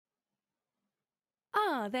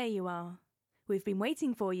Ah, there you are. We've been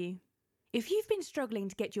waiting for you. If you've been struggling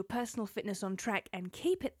to get your personal fitness on track and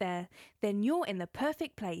keep it there, then you're in the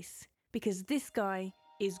perfect place, because this guy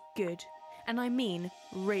is good. And I mean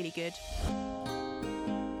really good.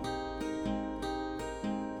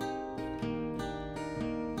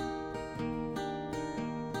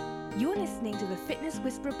 You're listening to the Fitness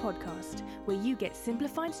Whisperer podcast, where you get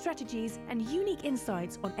simplified strategies and unique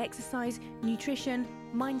insights on exercise, nutrition,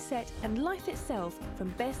 mindset, and life itself from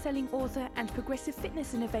best-selling author and progressive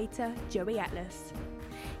fitness innovator Joey Atlas.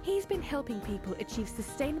 He's been helping people achieve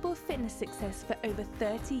sustainable fitness success for over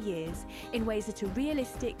 30 years in ways that are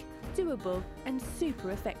realistic, doable, and super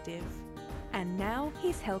effective. And now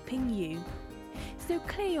he's helping you. So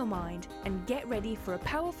clear your mind and get ready for a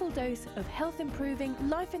powerful dose of health-improving,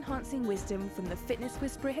 life-enhancing wisdom from the fitness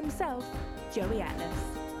whisperer himself, Joey Atlas.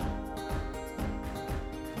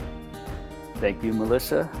 Thank you,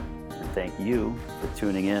 Melissa, and thank you for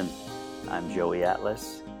tuning in. I'm Joey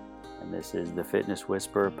Atlas, and this is the Fitness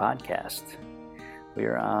Whisperer podcast. We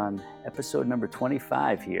are on episode number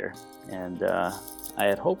 25 here, and I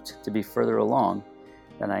had hoped to be further along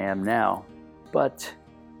than I am now, but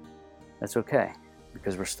that's okay,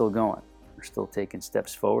 because we're still going. We're still taking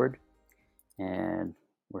steps forward, and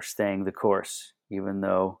we're staying the course, even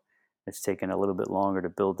though it's taken a little bit longer to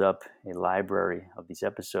build up a library of these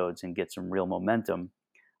episodes and get some real momentum.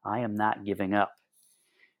 I am not giving up.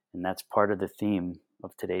 And that's part of the theme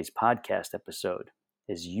of today's podcast episode,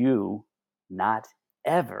 is you not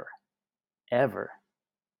ever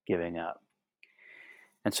giving up.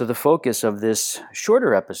 And so the focus of this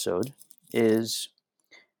shorter episode is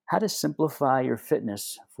how to simplify your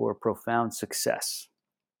fitness for profound success.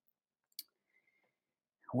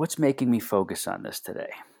 What's making me focus on this today?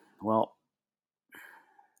 Well,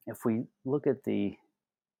 if we look at the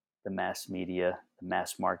mass media, the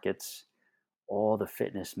mass markets, all the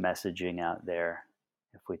fitness messaging out there,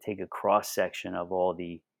 if we take a cross-section of all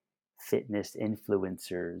the fitness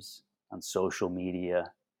influencers on social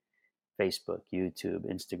media, Facebook, YouTube,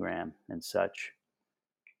 Instagram, and such,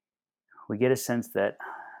 we get a sense that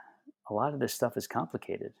a lot of this stuff is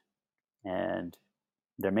complicated, and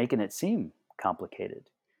they're making it seem complicated.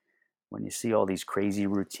 When you see all these crazy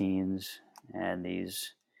routines and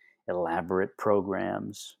these elaborate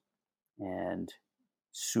programs and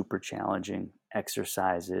super challenging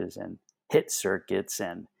exercises and HIIT circuits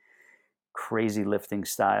and crazy lifting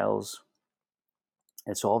styles,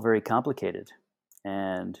 it's all very complicated.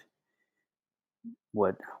 And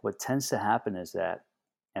what tends to happen is that,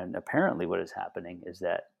 and apparently what is happening is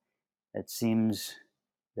that it seems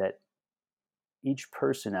that each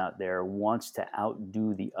person out there wants to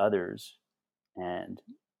outdo the others and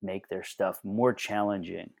make their stuff more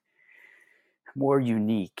challenging, more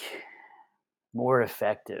unique, more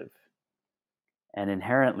effective. And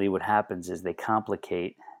inherently what happens is they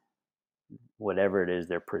complicate whatever it is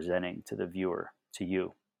they're presenting to the viewer, to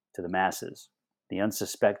you, to the masses, the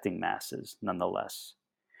unsuspecting masses, nonetheless.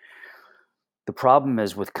 The problem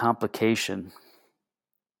is, with complication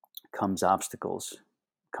comes obstacles,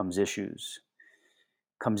 comes issues,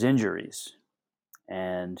 comes injuries.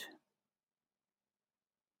 And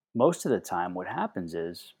most of the time what happens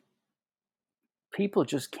is people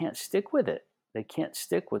just can't stick with it. They can't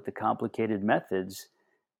stick with the complicated methods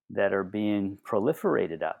that are being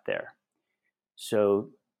proliferated out there.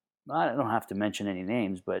 So I don't have to mention any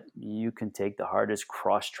names, but you can take the hardest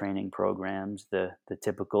cross-training programs, the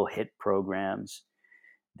typical HIIT programs,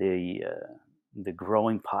 the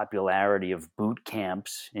growing popularity of boot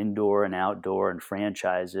camps, indoor and outdoor, and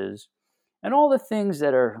franchises, and all the things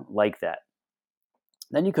that are like that.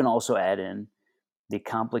 Then you can also add in the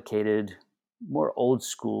complicated, more old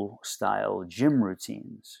school style gym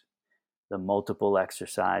routines, the multiple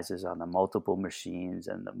exercises on the multiple machines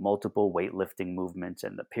and the multiple weightlifting movements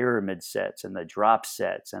and the pyramid sets and the drop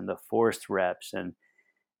sets and the forced reps and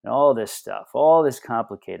all this stuff, all this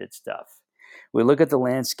complicated stuff. We look at the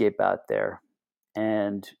landscape out there,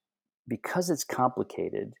 and because it's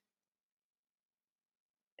complicated,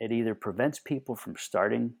 it either prevents people from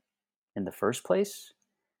starting in the first place,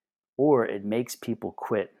 or it makes people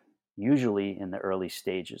quit, usually in the early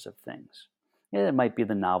stages of things. Yeah, it might be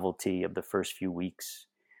the novelty of the first few weeks.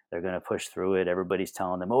 They're going to push through it. Everybody's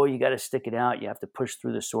telling them, oh, you got to stick it out. You have to push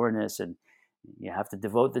through the soreness, and you have to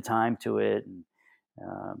devote the time to it. And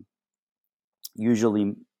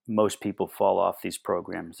usually most people fall off these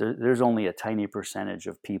programs. There's only a tiny percentage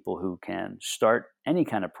of people who can start any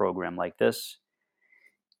kind of program like this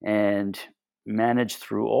and manage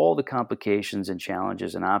through all the complications and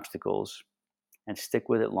challenges and obstacles and stick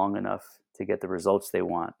with it long enough to get the results they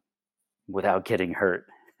want without getting hurt.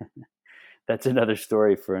 That's another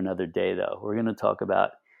story for another day, though. We're going to talk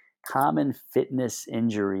about common fitness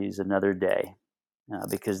injuries another day,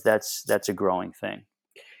 because that's a growing thing.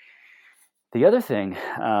 The other thing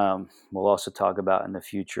we'll also talk about in the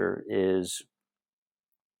future is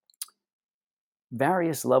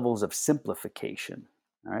various levels of simplification.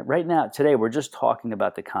 All right. Right now, today, we're just talking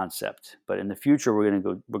about the concept, but in the future, we're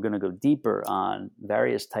going to go deeper on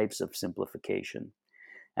various types of simplification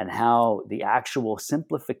and how the actual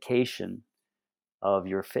simplification of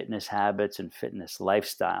your fitness habits and fitness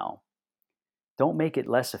lifestyle don't make it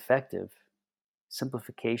less effective.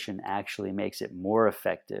 Simplification actually makes it more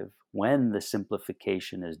effective when the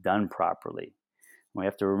simplification is done properly. We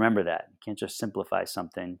have to remember that. You can't just simplify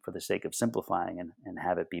something for the sake of simplifying and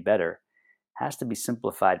have it be better. It has to be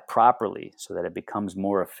simplified properly so that it becomes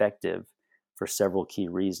more effective for several key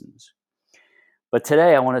reasons. But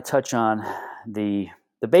today I want to touch on the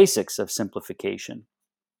basics of simplification.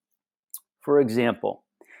 For example,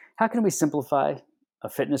 how can we simplify a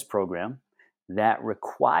fitness program that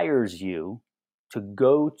requires you to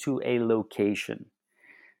go to a location?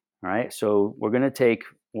 All right, so we're going to take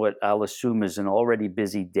what I'll assume is an already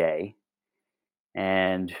busy day.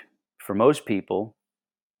 And for most people,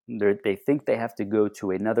 they think they have to go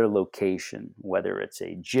to another location, whether it's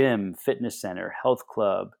a gym, fitness center, health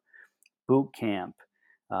club, boot camp,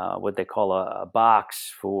 what they call a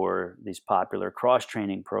box for these popular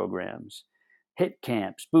cross-training programs, HIIT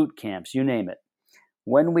camps, boot camps, you name it.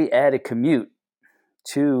 When we add a commute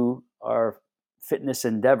to our fitness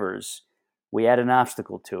endeavors, we add an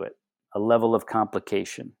obstacle to it, a level of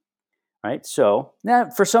complication, right? So now,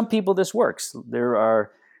 for some people, this works.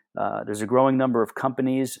 There's a growing number of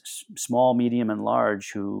companies, small, medium, and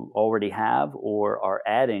large, who already have or are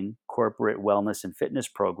adding corporate wellness and fitness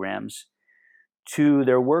programs to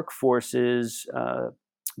their workforce's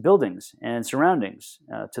buildings and surroundings,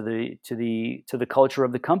 to the culture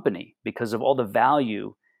of the company, because of all the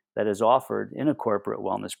value that is offered in a corporate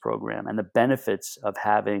wellness program and the benefits of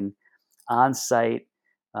having on-site,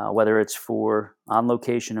 whether it's for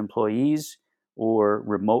on-location employees or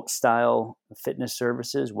remote style fitness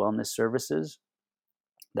services, wellness services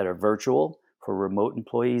that are virtual for remote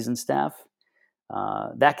employees and staff.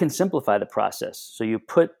 That can simplify the process. So you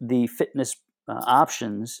put the fitness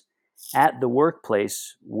options at the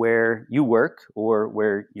workplace where you work or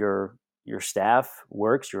where your staff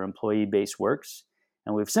works, your employee base works,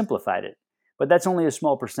 and we've simplified it. But that's only a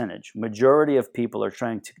small percentage. Majority of people are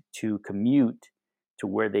trying to commute to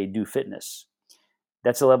where they do fitness.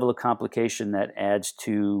 That's a level of complication that adds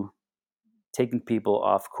to taking people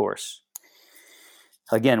off course.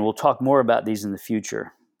 Again, we'll talk more about these in the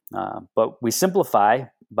future. But we simplify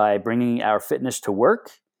by bringing our fitness to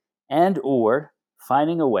work and or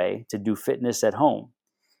finding a way to do fitness at home.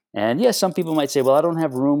 And yes, some people might say, well, I don't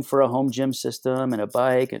have room for a home gym system and a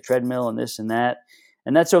bike, a treadmill, and this and that.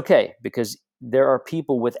 And that's okay, because there are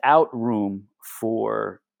people without room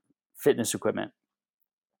for fitness equipment.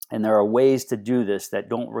 And there are ways to do this that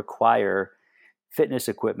don't require fitness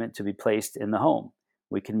equipment to be placed in the home.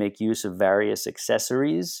 We can make use of various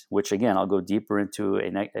accessories, which again, I'll go deeper into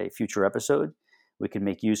a future episode. We can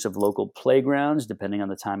make use of local playgrounds depending on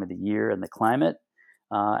the time of the year and the climate.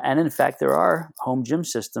 And in fact, there are home gym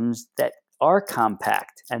systems that are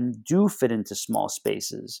compact and do fit into small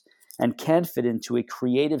spaces and can fit into a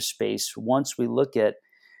creative space once we look at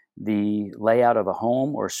the layout of a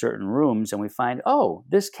home or certain rooms and we find, oh,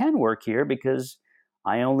 this can work here because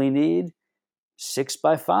I only need 6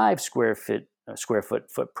 by 5 square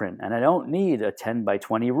foot footprint, and I don't need a 10 by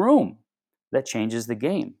 20 room. That changes the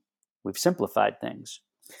game. We've simplified things.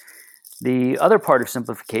 The other part of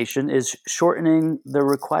simplification is shortening the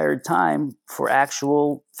required time for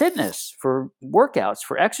actual fitness, for workouts,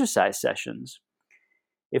 for exercise sessions.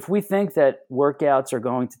 If we think that workouts are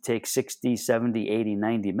going to take 60, 70, 80,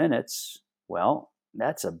 90 minutes, well,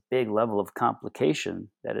 that's a big level of complication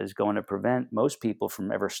that is going to prevent most people from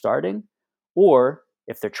ever starting. Or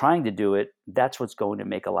if they're trying to do it, that's what's going to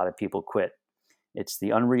make a lot of people quit. It's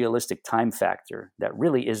the unrealistic time factor that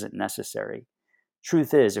really isn't necessary.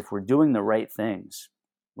 Truth is, if we're doing the right things,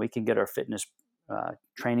 we can get our fitness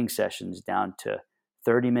training sessions down to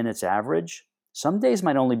 30 minutes average. Some days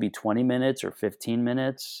might only be 20 minutes or 15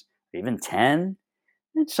 minutes, or even 10.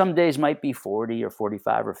 And some days might be 40 or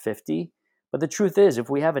 45 or 50. But the truth is, if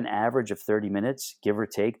we have an average of 30 minutes, give or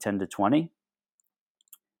take 10 to 20,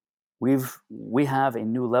 we have a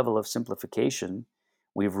new level of simplification.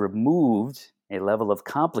 We've removed a level of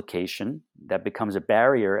complication that becomes a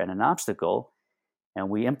barrier and an obstacle. And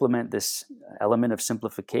we implement this element of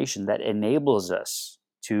simplification that enables us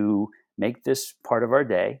to make this part of our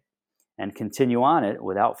day and continue on it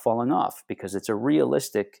without falling off, because it's a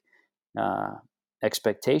realistic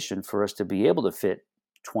expectation for us to be able to fit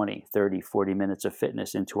 20, 30, 40 minutes of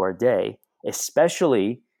fitness into our day,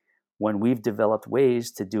 especially when we've developed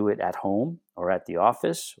ways to do it at home or at the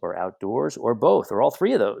office or outdoors or both or all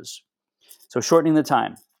three of those. So shortening the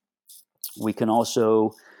time. We can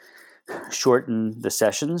also shorten the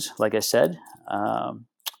sessions, like I said.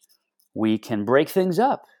 We can break things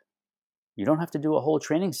up. You don't have to do a whole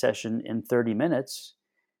training session in 30 minutes.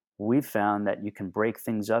 We've found that you can break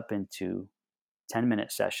things up into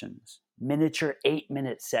 10-minute sessions, miniature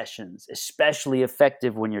 8-minute sessions, especially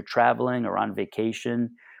effective when you're traveling or on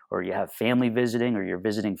vacation, or you have family visiting, or you're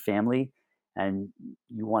visiting family and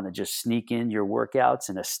you want to just sneak in your workouts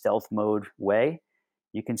in a stealth mode way.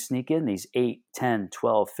 You can sneak in these 8, 10,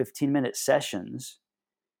 12, 15-minute sessions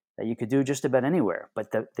that you could do just about anywhere.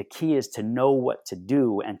 But the key is to know what to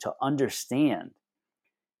do and to understand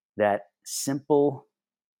that simple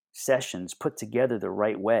sessions put together the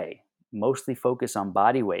right way, mostly focus on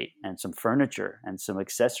body weight and some furniture and some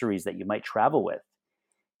accessories that you might travel with,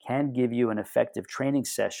 can give you an effective training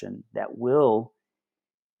session that will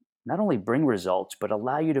not only bring results, but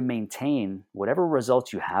allow you to maintain whatever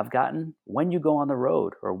results you have gotten when you go on the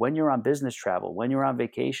road or when you're on business travel, when you're on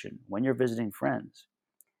vacation, when you're visiting friends.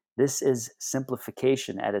 This is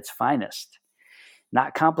simplification at its finest,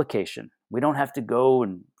 not complication. We don't have to go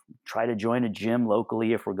and try to join a gym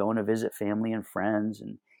locally if we're going to visit family and friends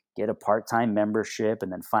and get a part-time membership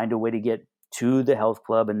and then find a way to get to the health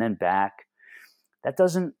club and then back. That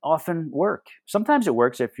doesn't often work. Sometimes it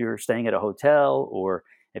works if you're staying at a hotel or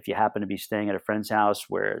if you happen to be staying at a friend's house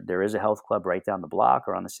where there is a health club right down the block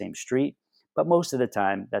or on the same street. But most of the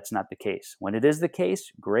time, that's not the case. When it is the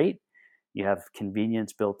case, great. You have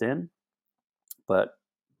convenience built in. But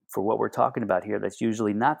for what we're talking about here, that's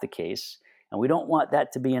usually not the case. And we don't want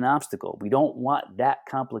that to be an obstacle. We don't want that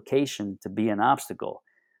complication to be an obstacle.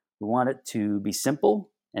 We want it to be simple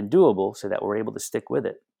and doable so that we're able to stick with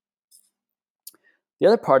it. The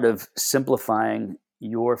other part of simplifying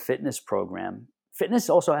your fitness program, fitness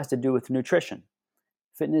also has to do with nutrition.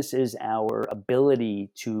 Fitness is our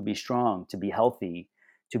ability to be strong, to be healthy,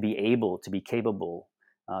 to be able, to be capable,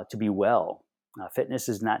 to be well. Fitness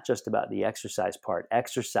is not just about the exercise part.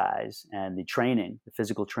 Exercise and the training, the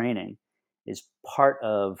physical training, is part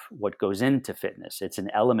of what goes into fitness. It's an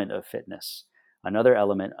element of fitness. Another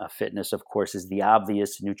element of fitness, of course, is the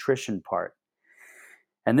obvious nutrition part.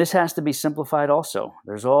 And this has to be simplified also.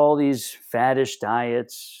 There's all these faddish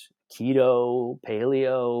diets, keto,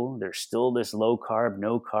 paleo. There's still this low carb,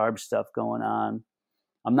 no carb stuff going on.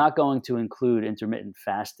 I'm not going to include intermittent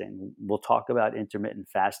fasting. We'll talk about intermittent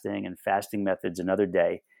fasting and fasting methods another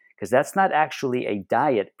day, because that's not actually a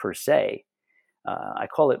diet per se. I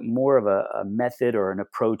call it more of a method or an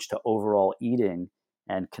approach to overall eating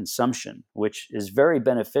and consumption, which is very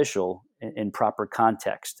beneficial in proper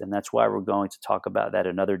context. And that's why we're going to talk about that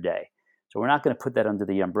another day. So we're not going to put that under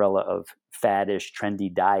the umbrella of faddish,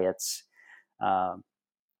 trendy diets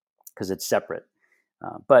because it's separate.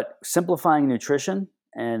 But simplifying nutrition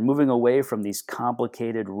and moving away from these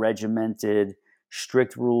complicated, regimented,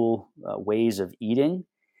 strict rule ways of eating,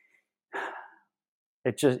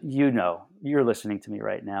 it just, you're listening to me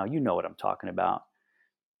right now. You know what I'm talking about.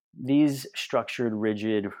 These structured,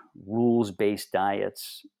 rigid, rules-based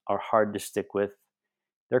diets are hard to stick with.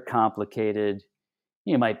 They're complicated.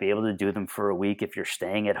 You might be able to do them for a week if you're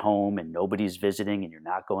staying at home and nobody's visiting and you're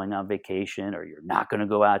not going on vacation or you're not going to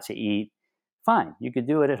go out to eat. Fine, you could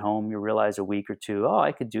do it at home. You realize a week or two,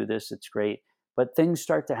 I could do this. It's great. But things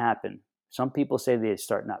start to happen. Some people say they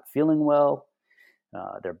start not feeling well.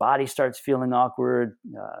 Their body starts feeling awkward.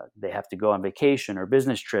 They have to go on vacation or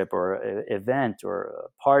business trip or event or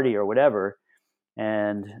a party or whatever.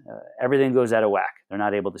 And everything goes out of whack. They're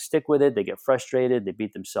not able to stick with it. They get frustrated. They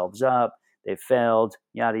beat themselves up. They failed,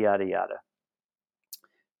 yada, yada, yada.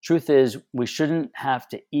 Truth is, we shouldn't have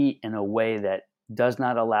to eat in a way that does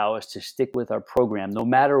not allow us to stick with our program, no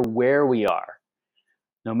matter where we are.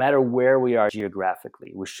 No matter where we are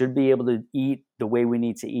geographically. We should be able to eat the way we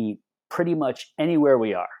need to eat pretty much anywhere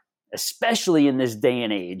we are, especially in this day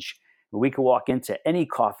and age where we can walk into any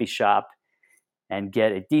coffee shop and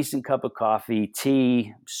get a decent cup of coffee,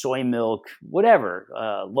 tea, soy milk, whatever,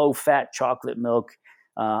 low-fat chocolate milk.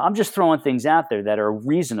 I'm just throwing things out there that are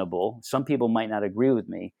reasonable. Some people might not agree with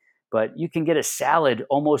me, but you can get a salad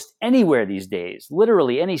almost anywhere these days.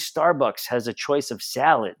 Literally, any Starbucks has a choice of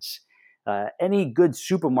salads. Any good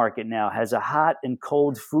supermarket now has a hot and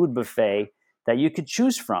cold food buffet that you could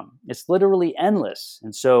choose from. It's literally endless.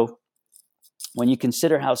 And so when you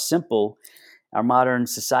consider how simple our modern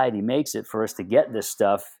society makes it for us to get this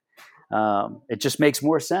stuff, It just makes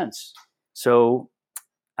more sense. So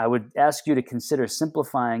I would ask you to consider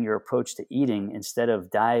simplifying your approach to eating instead of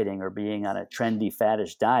dieting or being on a trendy,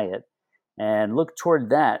 faddish diet, and look toward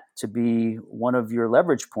that to be one of your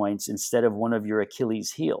leverage points instead of one of your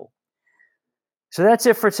Achilles heel. So that's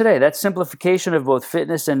it for today. That's simplification of both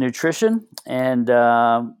fitness and nutrition. And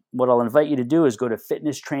what I'll invite you to do is go to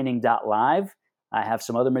fitnesstraining.live. I have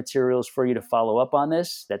some other materials for you to follow up on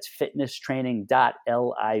this. That's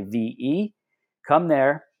fitnesstraining.live. Come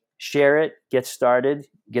there, share it, get started,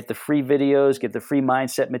 get the free videos, get the free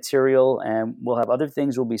mindset material, and we'll have other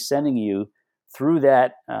things we'll be sending you through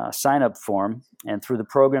that sign-up form and through the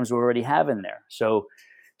programs we already have in there. So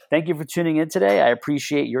thank you for tuning in today. I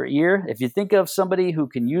appreciate your ear. If you think of somebody who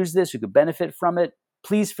can use this, who could benefit from it,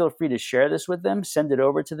 please feel free to share this with them, send it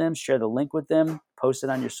over to them, share the link with them, post it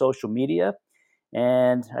on your social media.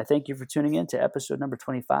 And I thank you for tuning in to episode number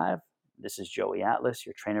 25. This is Joey Atlas,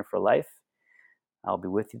 your trainer for life. I'll be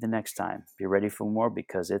with you the next time. Be ready for more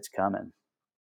because it's coming.